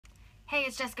Hey,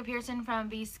 it's Jessica Pearson from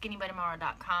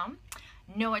BeSkinnyByTomorrow.com.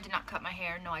 No, I did not cut my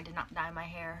hair. No, I did not dye my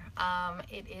hair.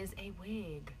 It is a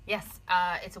wig. Yes,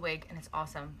 it's a wig and it's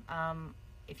awesome.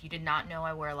 If you did not know,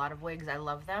 I wear a lot of wigs. I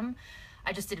love them.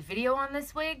 I just did a video on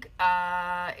this wig.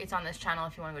 It's on this channel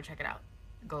if you want to go check it out.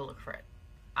 Go look for it.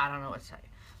 I don't know what to tell you.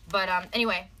 But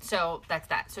anyway, so that's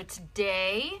that. So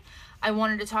today I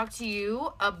wanted to talk to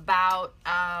you about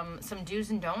some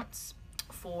do's and don'ts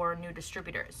for new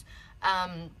distributors.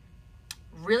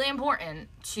 Really important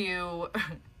to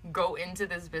go into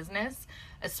this business,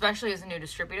 especially as a new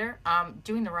distributor,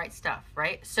 doing the right stuff,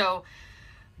 right? So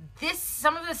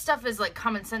some of this stuff is like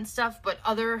common sense stuff, but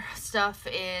other stuff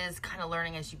is kind of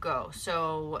learning as you go.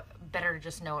 So better to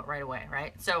just know it right away,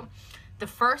 right? So the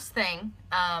first thing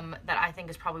that I think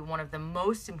is probably one of the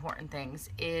most important things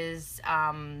is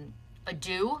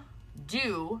do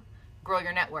grow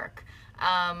your network.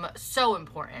 So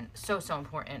important.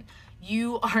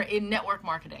 You are in network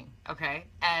marketing, okay?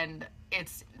 And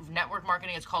it's network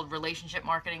marketing. It's called relationship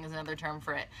marketing is another term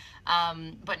for it.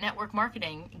 But network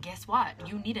marketing, guess what?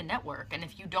 You need a network. And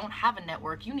if you don't have a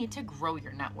network, you need to grow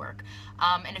your network.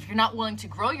 And if you're not willing to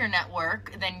grow your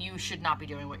network, then you should not be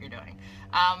doing what you're doing.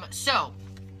 So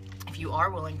if you are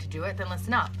willing to do it, then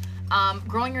listen up.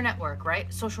 Growing your network,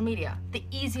 right? Social media, the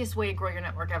easiest way to grow your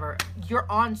network ever. You're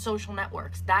on social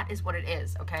networks. That is what it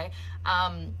is, okay?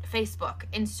 Facebook,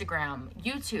 Instagram,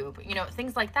 YouTube,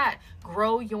 things like that.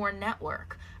 Grow your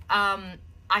network. I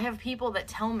have people that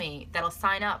tell me, that'll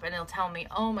sign up and they'll tell me,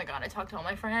 oh my God, I talked to all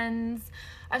my friends.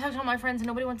 And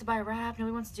nobody wants to buy a wrap.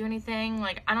 Nobody wants to do anything.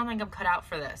 Like, I don't think I'm cut out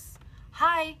for this.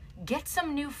 Hi, get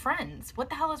some new friends. What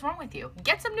the hell is wrong with you?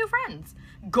 Get some new friends.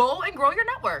 Go and grow your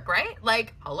network, right?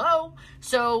 Like, hello.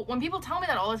 So when people tell me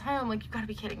that all the time, I'm like, you gotta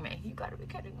be kidding me. You gotta be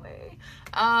kidding me.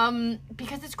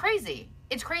 Because it's crazy.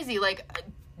 It's crazy. Like,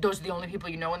 those are the only people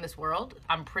you know in this world.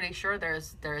 I'm pretty sure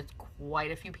there's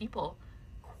quite a few people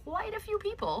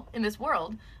in this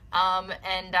world.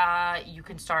 And you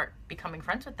can start becoming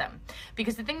friends with them.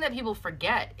 Because the thing that people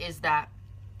forget is that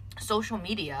social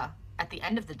media, at the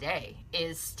end of the day,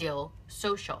 is still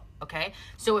social, okay?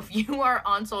 So if you are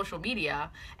on social media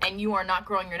and you are not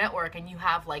growing your network and you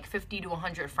have like 50 to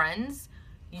 100 friends,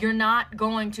 you're not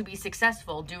going to be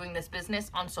successful doing this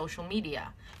business on social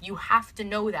media. You have to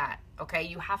know that, okay?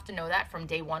 You have to know that from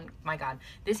day one. My God,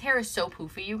 this hair is so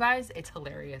poofy, you guys. It's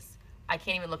hilarious. I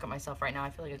can't even look at myself right now. I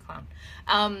feel like a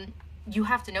clown. You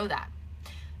have to know that.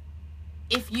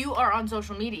 If you are on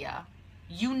social media,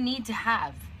 you need to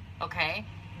have, okay?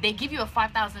 They give you a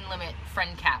 5,000 limit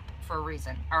friend cap for a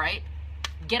reason, all right?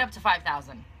 Get up to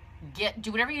 5,000. Do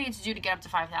whatever you need to do to get up to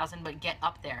 5,000, but get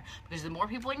up there. Because the more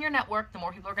people in your network, the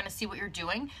more people are going to see what you're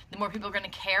doing, the more people are going to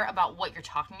care about what you're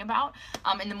talking about,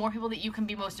 and the more people that you can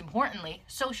be, most importantly,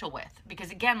 social with.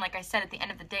 Because again, like I said, at the end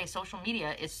of the day, social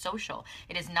media is social.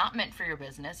 It is not meant for your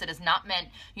business. It is not meant,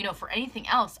 for anything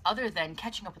else other than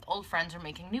catching up with old friends or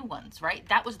making new ones, right?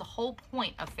 That was the whole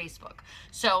point of Facebook.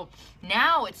 So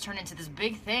now it's turned into this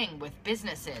big thing with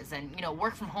businesses and,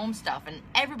 work from home stuff, and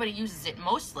everybody uses it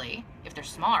mostly, if they're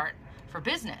smart, for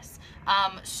business.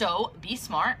 So be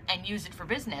smart and use it for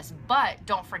business, but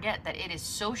don't forget that it is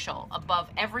social above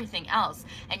everything else,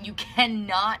 and you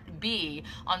cannot be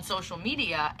on social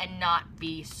media and not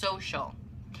be social,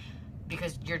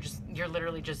 because you're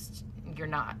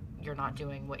not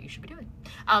doing what you should be doing.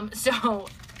 So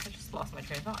I just lost my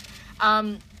train of thought.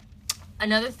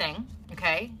 Another thing,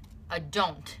 okay,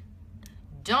 don't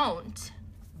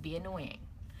be annoying.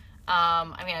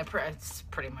 It's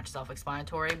pretty much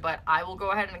self-explanatory, but I will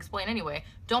go ahead and explain anyway.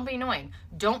 Don't be annoying.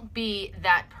 Don't be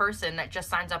that person that just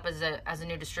signs up as a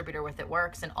new distributor with It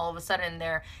Works, and all of a sudden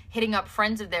they're hitting up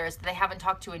friends of theirs that they haven't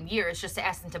talked to in years just to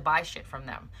ask them to buy shit from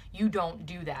them. You don't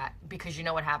do that, because you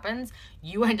know what happens?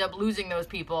 You end up losing those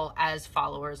people as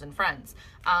followers and friends,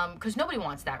 because nobody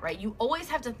wants that, right? You always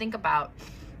have to think about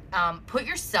put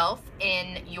yourself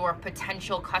in your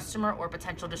potential customer or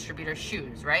potential distributor's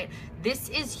shoes, right? This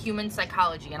is human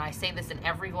psychology, and I say this in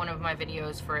every one of my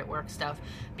videos for It Works stuff,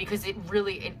 because it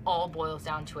all boils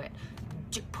down to it.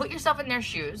 Put yourself in their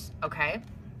shoes, okay?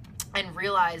 And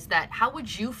realize that, how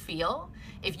would you feel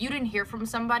if you didn't hear from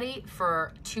somebody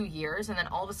for 2 years and then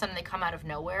all of a sudden they come out of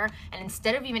nowhere, and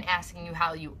instead of even asking you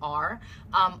how you are,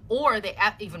 or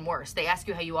even worse, they ask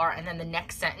you how you are and then the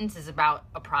next sentence is about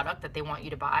a product that they want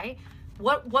you to buy,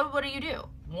 what do?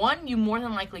 One, you more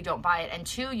than likely don't buy it, and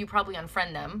two, you probably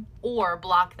unfriend them or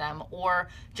block them or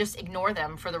just ignore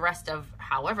them for the rest of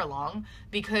however long,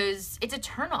 because it's a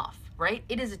turnoff, right?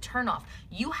 It is a turnoff.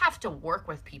 You have to work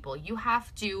with people. You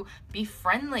have to be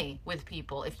friendly with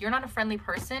people. If you're not a friendly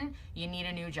person, you need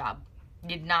a new job.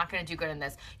 You're not going to do good in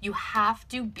this. You have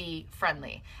to be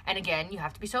friendly. And again, you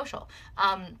have to be social.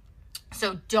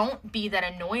 So don't be that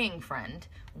annoying friend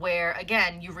where,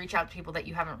 again, you reach out to people that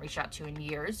you haven't reached out to in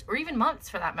years or even months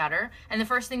for that matter. And the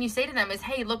first thing you say to them is,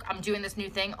 hey, look, I'm doing this new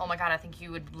thing. Oh my God, I think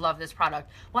you would love this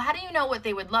product. Well, how do you know what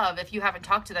they would love if you haven't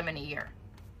talked to them in a year?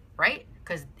 Right?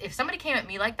 Because if somebody came at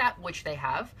me like that, which they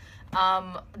have,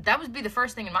 that would be the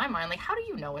first thing in my mind. Like, how do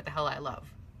you know what the hell I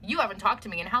love? You haven't talked to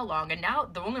me in how long? And now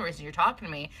the only reason you're talking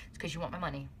to me is because you want my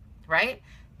money, right?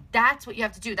 That's what you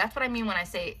have to do. That's what I mean when I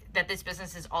say that this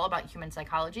business is all about human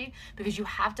psychology, because you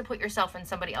have to put yourself in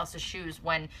somebody else's shoes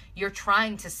when you're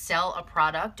trying to sell a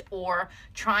product or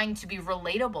trying to be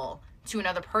relatable to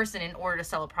another person in order to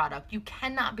sell a product. You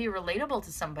cannot be relatable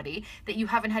to somebody that you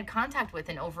haven't had contact with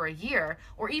in over a year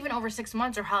or even over 6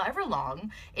 months or however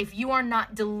long if you are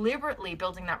not deliberately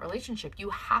building that relationship. You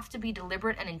have to be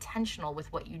deliberate and intentional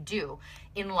with what you do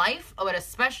in life, but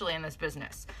especially in this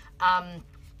business.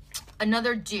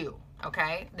 Another do,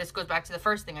 okay? This goes back to the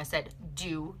first thing I said.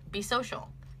 Do be social.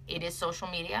 It is social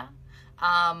media.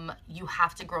 You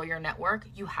have to grow your network.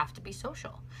 You have to be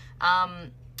social.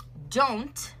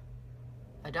 Don't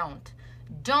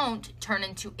turn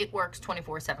into It Works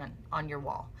 24/7 on your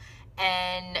wall.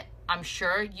 And I'm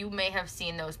sure you may have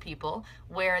seen those people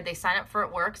where they sign up for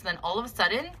It Works and then all of a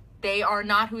sudden they are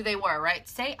not who they were, right?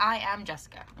 Say I am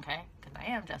Jessica, okay? Because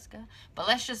I am Jessica. But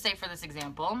let's just say for this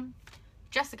example,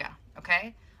 Jessica,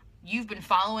 okay? You've been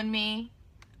following me,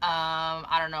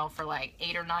 I don't know, for like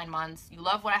 8 or 9 months. You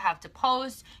love what I have to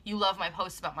post. You love my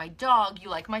posts about my dog. You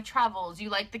like my travels. You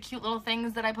like the cute little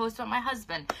things that I post about my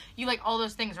husband. You like all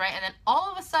those things, right? And then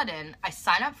all of a sudden, I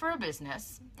sign up for a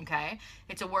business, okay?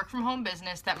 It's a work from home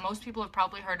business that most people have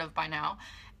probably heard of by now.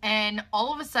 And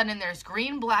all of a sudden, there's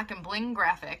green, black, and bling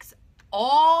graphics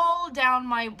all down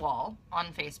my wall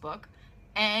on Facebook.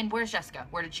 And where's Jessica?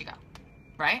 Where did she go?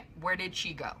 Right? Where did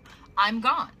she go? I'm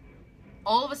gone.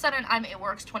 All of a sudden, I'm It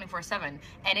Works 24/7,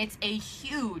 and it's a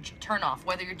huge turnoff.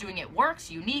 Whether you're doing It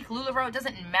Works, Unique, LuLaRoe, it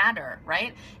doesn't matter,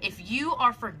 right? If you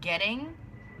are forgetting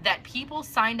that people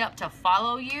signed up to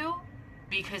follow you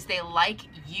because they like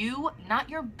you, not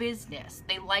your business,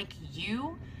 they like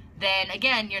you, then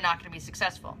again, you're not going to be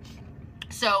successful.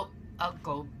 So,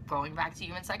 going back to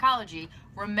human psychology,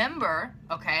 remember,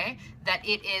 okay, that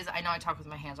it is, I know I talk with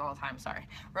my hands all the time, sorry.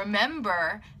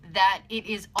 Remember that it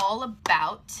is all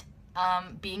about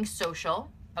being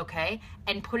social, okay,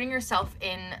 and putting yourself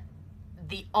in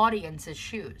the audience's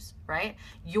shoes, right?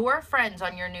 Your friends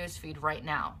on your newsfeed right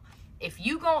now, if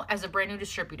you go as a brand new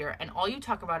distributor and all you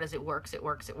talk about is It Works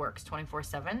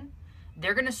 24/7,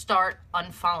 they're going to start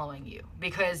unfollowing you,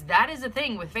 because that is a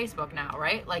thing with Facebook now,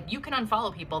 right? Like, you can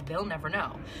unfollow people, they'll never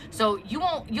know. So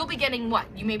you'll be getting what?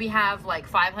 You maybe have like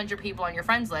 500 people on your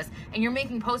friends list and you're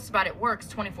making posts about It Works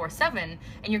 24/7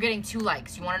 and you're getting 2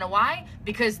 likes. You want to know why?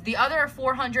 Because the other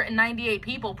 498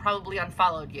 people probably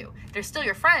unfollowed you. They're still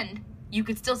your friend. You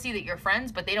could still see that you're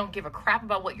friends, but they don't give a crap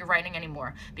about what you're writing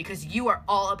anymore because you are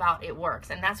all about It Works,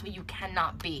 and that's what you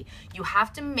cannot be. You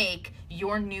have to make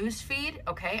your news feed,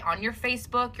 okay, on your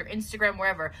Facebook, your Instagram,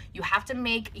 wherever, you have to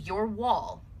make your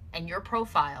wall and your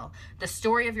profile the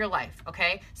story of your life,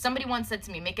 okay? Somebody once said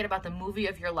to me, make it about the movie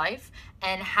of your life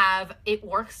and have It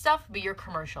Works stuff be your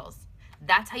commercials.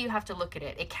 That's how you have to look at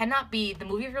it. It cannot be the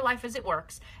movie of your life is It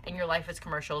Works and your life is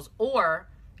commercials, or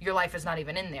your life is not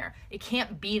even in there. It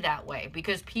can't be that way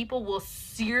because people will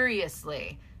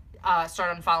seriously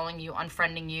start unfollowing you,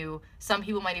 unfriending you. Some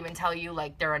people might even tell you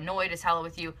like they're annoyed as hell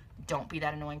with you. Don't be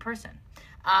that annoying person.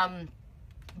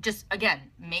 Just, again,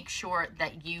 make sure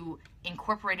that you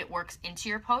incorporate It Works into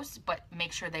your posts, but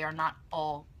make sure they are not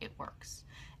all It Works.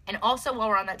 And also, while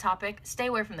we're on that topic, stay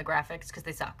away from the graphics because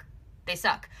they suck. They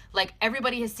suck. Like,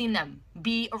 everybody has seen them.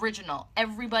 Be original.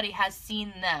 Everybody has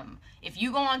seen them. If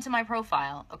you go onto my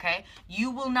profile, okay, you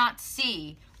will not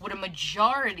see what the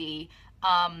majority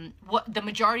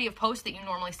of posts that you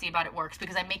normally see about It Works,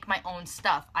 because I make my own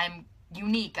stuff. I'm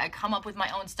unique. I come up with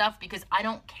my own stuff because I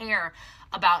don't care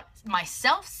about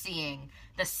myself seeing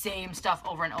the same stuff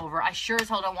over and over. I sure as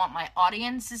hell don't want my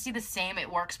audience to see the same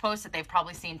It Works post that they've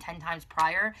probably seen 10 times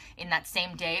prior in that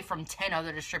same day from 10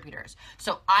 other distributors.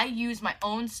 So I use my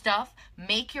own stuff.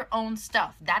 Make your own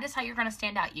stuff. That is how you're going to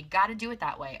stand out. You got to do it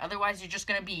that way. Otherwise, you're just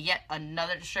going to be yet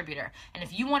another distributor. And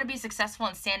if you want to be successful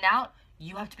and stand out,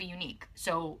 you have to be unique.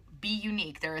 So be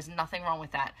unique. There is nothing wrong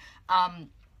with that.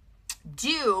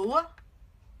 Do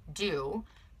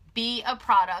be a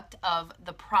product of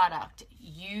the product.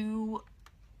 You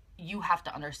have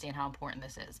to understand how important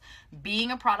this is.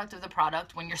 Being a product of the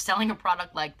product when you're selling a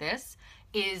product like this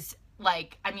is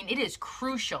like, I mean, it is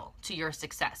crucial to your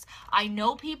success. I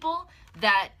know people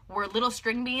that were little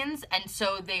string beans, and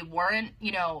so they weren't,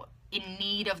 you know, in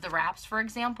need of the wraps, for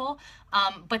example,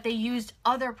 but they used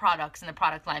other products in the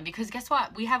product line, because guess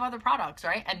what? We have other products,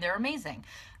 right? And they're amazing.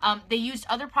 They used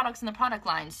other products in the product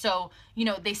line. So, you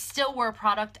know, they still were a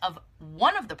product of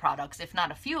one of the products, if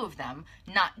not a few of them,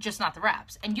 not the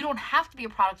wraps. And you don't have to be a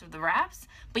product of the wraps,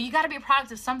 but you got to be a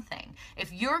product of something.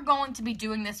 If you're going to be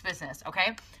doing this business,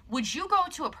 okay, would you go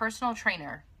to a personal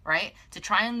trainer, right, to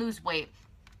try and lose weight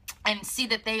and see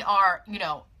that they are, you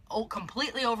know,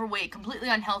 completely overweight, completely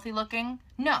unhealthy looking?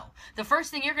 No. The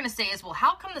first thing you're going to say is, well,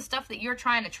 how come the stuff that you're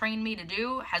trying to train me to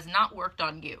do has not worked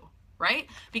on you, right?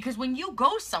 Because when you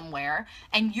go somewhere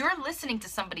and you're listening to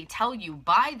somebody tell you,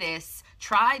 buy this,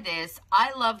 try this,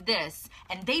 I love this,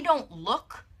 and they don't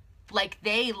look like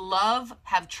they love,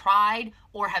 have tried,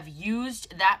 or have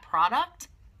used that product,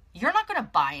 you're not going to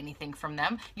buy anything from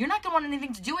them. You're not going to want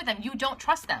anything to do with them. You don't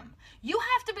trust them. You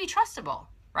have to be trustable,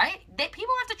 right?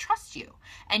 People have to trust you.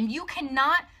 And you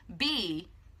cannot be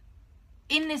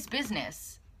in this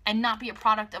business and not be a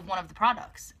product of one of the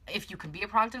products. If you can be a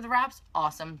product of the wraps,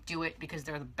 awesome, do it, because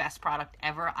they're the best product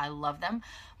ever. I love them.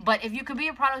 But if you could be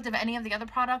a product of any of the other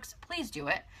products, please do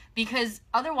it, because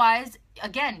otherwise,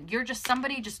 again, you're just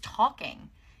somebody just talking.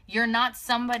 You're not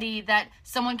somebody that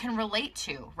someone can relate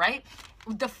to, right?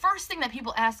 The first thing that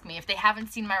people ask me if they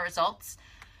haven't seen my results,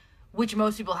 which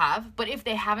most people have, but if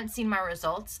they haven't seen my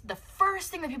results, the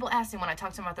first thing that people ask me when I talk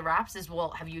to them about the wraps is,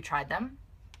 well, have you tried them?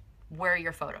 Where are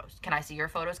your photos? Can I see your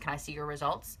photos? Can I see your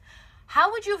results?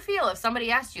 How would you feel if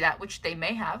somebody asked you that, which they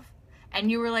may have,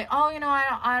 and you were like, oh, you know,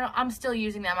 I'm still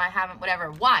using them. I haven't,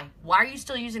 whatever. Why? Why are you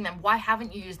still using them? Why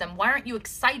haven't you used them? Why aren't you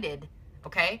excited?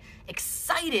 Okay?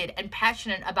 Excited and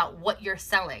passionate about what you're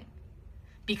selling.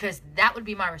 Because that would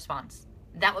be my response.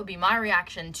 That would be my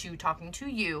reaction to talking to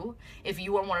you if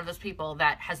you are one of those people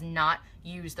that has not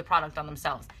used the product on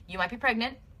themselves. You might be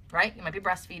pregnant, right? You might be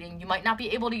breastfeeding. You might not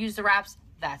be able to use the wraps.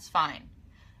 That's fine.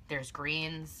 There's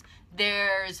greens.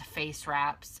 There's face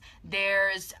wraps.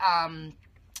 There's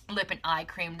lip and eye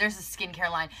cream. There's a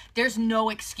skincare line. There's no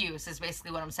excuse, is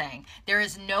basically what I'm saying. There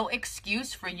is no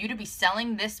excuse for you to be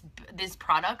selling these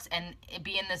products and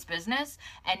be in this business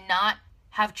and not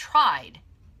have tried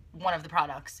one of the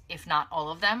products, if not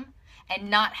all of them, and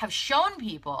not have shown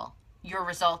people your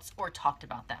results or talked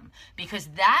about them. Because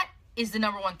that is the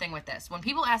number one thing with this. When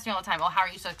people ask me all the time, oh, how are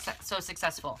you so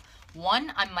successful?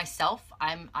 One, I'm myself.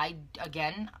 I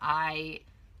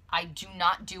do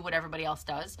not do what everybody else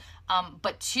does.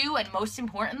 But two, and most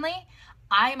importantly,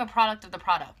 I am a product of the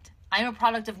product. I am a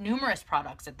product of numerous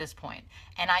products at this point,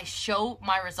 and I show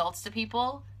my results to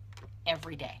people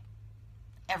every day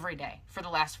for the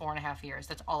last 4.5 years.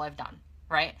 That's all I've done,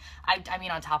 right? I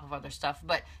mean, on top of other stuff,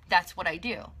 but that's what I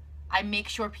do. I make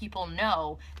sure people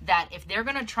know that if they're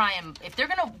going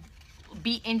to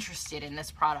be interested in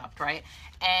this product, right?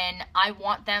 And I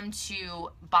want them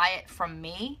to buy it from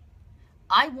me.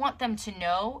 I want them to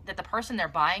know that the person they're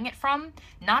buying it from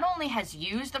not only has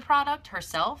used the product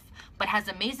herself, but has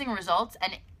amazing results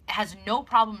and has no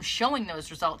problem showing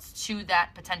those results to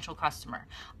that potential customer.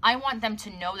 I want them to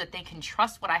know that they can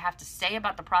trust what I have to say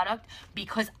about the product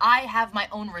because I have my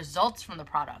own results from the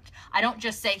product. I don't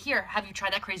just say, here, have you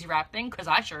tried that crazy wrap thing? Because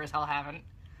I sure as hell haven't.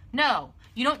 No,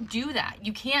 you don't do that.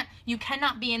 You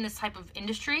cannot be in this type of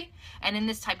industry and in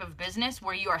this type of business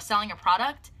where you are selling a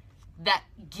product that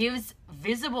gives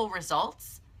visible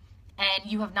results and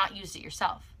you have not used it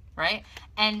yourself, right?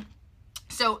 And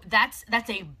so that's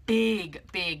a big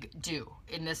do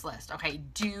in this list, okay?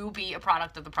 Do be a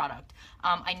product of the product.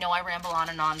 I know I ramble on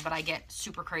and on, but I get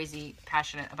super crazy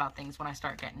passionate about things when I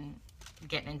start getting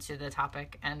into the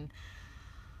topic, and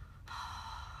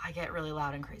I get really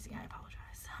loud and crazy. I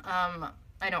apologize.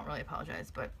 I don't really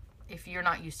apologize, but if you're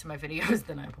not used to my videos,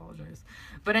 then I apologize.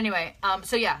 But anyway,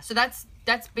 so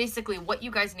that's basically what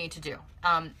you guys need to do.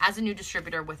 As a new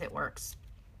distributor with It Works,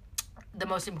 the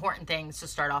most important things to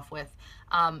start off with,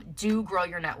 do grow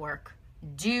your network,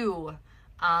 do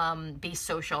be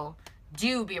social,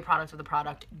 do be a product of the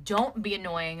product, don't be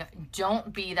annoying,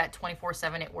 don't be that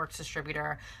 24/7 It Works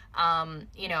distributor,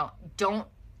 don't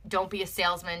be a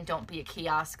salesman, don't be a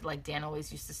kiosk like Dan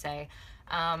always used to say.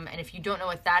 And if you don't know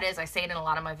what that is, I say it in a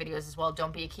lot of my videos as well.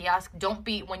 Don't be a kiosk. Don't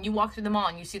be, when you walk through the mall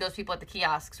and you see those people at the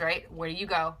kiosks, right? Where do you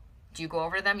go? Do you go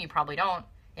over to them? You probably don't,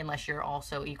 unless you're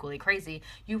also equally crazy.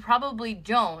 You probably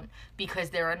don't, because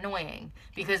they're annoying.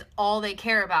 Because all they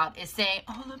care about is saying,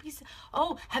 oh, let me see.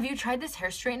 Oh, have you tried this hair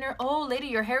straightener? Oh, lady,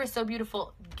 your hair is so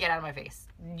beautiful. Get out of my face.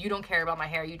 you don't care about my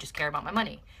hair, you just care about my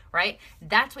money, right?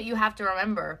 That's what you have to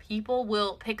remember. People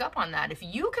will pick up on that. If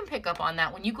you can pick up on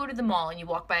that when you go to the mall and you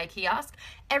walk by a kiosk,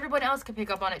 everyone else can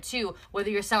pick up on it too, whether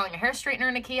you're selling a hair straightener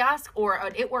in a kiosk or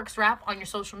an It Works wrap on your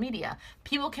social media.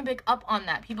 People can pick up on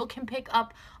that. People can pick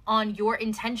up on your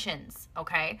intentions,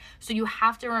 okay? So you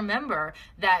have to remember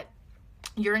that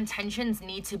your intentions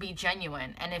need to be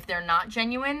genuine. And if they're not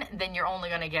genuine, then you're only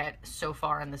going to get so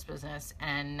far in this business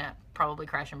and probably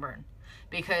crash and burn.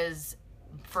 Because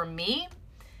for me,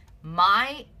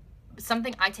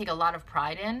 something I take a lot of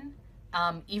pride in,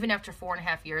 even after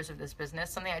 4.5 years of this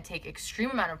business, something I take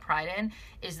extreme amount of pride in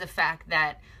is the fact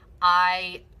that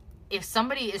if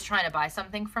somebody is trying to buy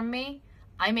something from me,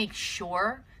 I make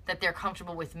sure that they're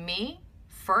comfortable with me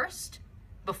first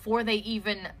before they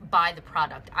even buy the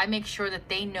product. I make sure that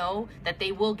they know that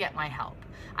they will get my help.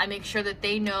 I make sure that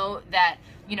they know that,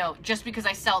 you know, just because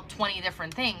I sell 20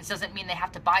 different things doesn't mean they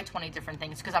have to buy 20 different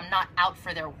things, because I'm not out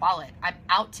for their wallet. I'm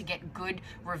out to get good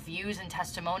reviews and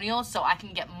testimonials so I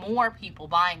can get more people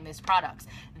buying these products.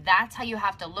 That's how you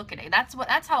have to look at it.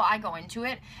 That's how I go into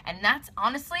it. And that's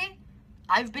honestly,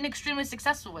 I've been extremely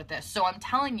successful with this. So I'm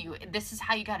telling you, this is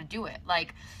how you got to do it.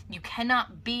 Like, you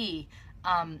cannot be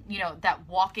you know, that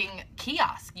walking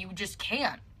kiosk. You just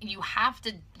can't. You have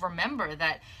to remember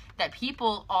that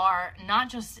people are not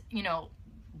just, you know,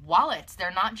 wallets.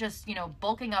 They're not just, you know,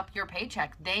 bulking up your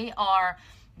paycheck. They are,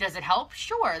 does it help?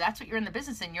 Sure. That's what you're in the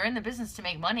business in. You're in the business to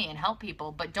make money and help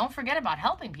people, but don't forget about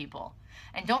helping people.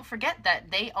 And don't forget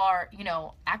that they are, you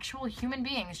know, actual human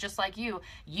beings just like you.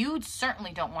 You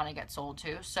certainly don't want to get sold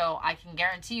to. So I can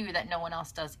guarantee you that no one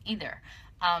else does either.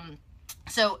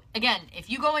 So again, if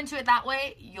you go into it that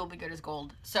way, you'll be good as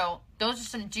gold. So those are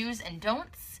some do's and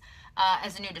don'ts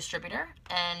as a new distributor.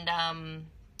 And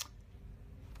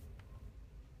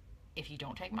if you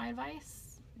don't take my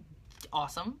advice,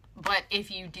 awesome. But if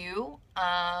you do,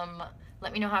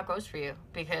 let me know how it goes for you,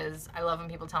 because I love when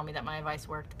people tell me that my advice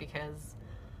worked, because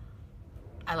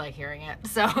I like hearing it.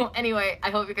 So anyway,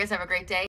 I hope you guys have a great day.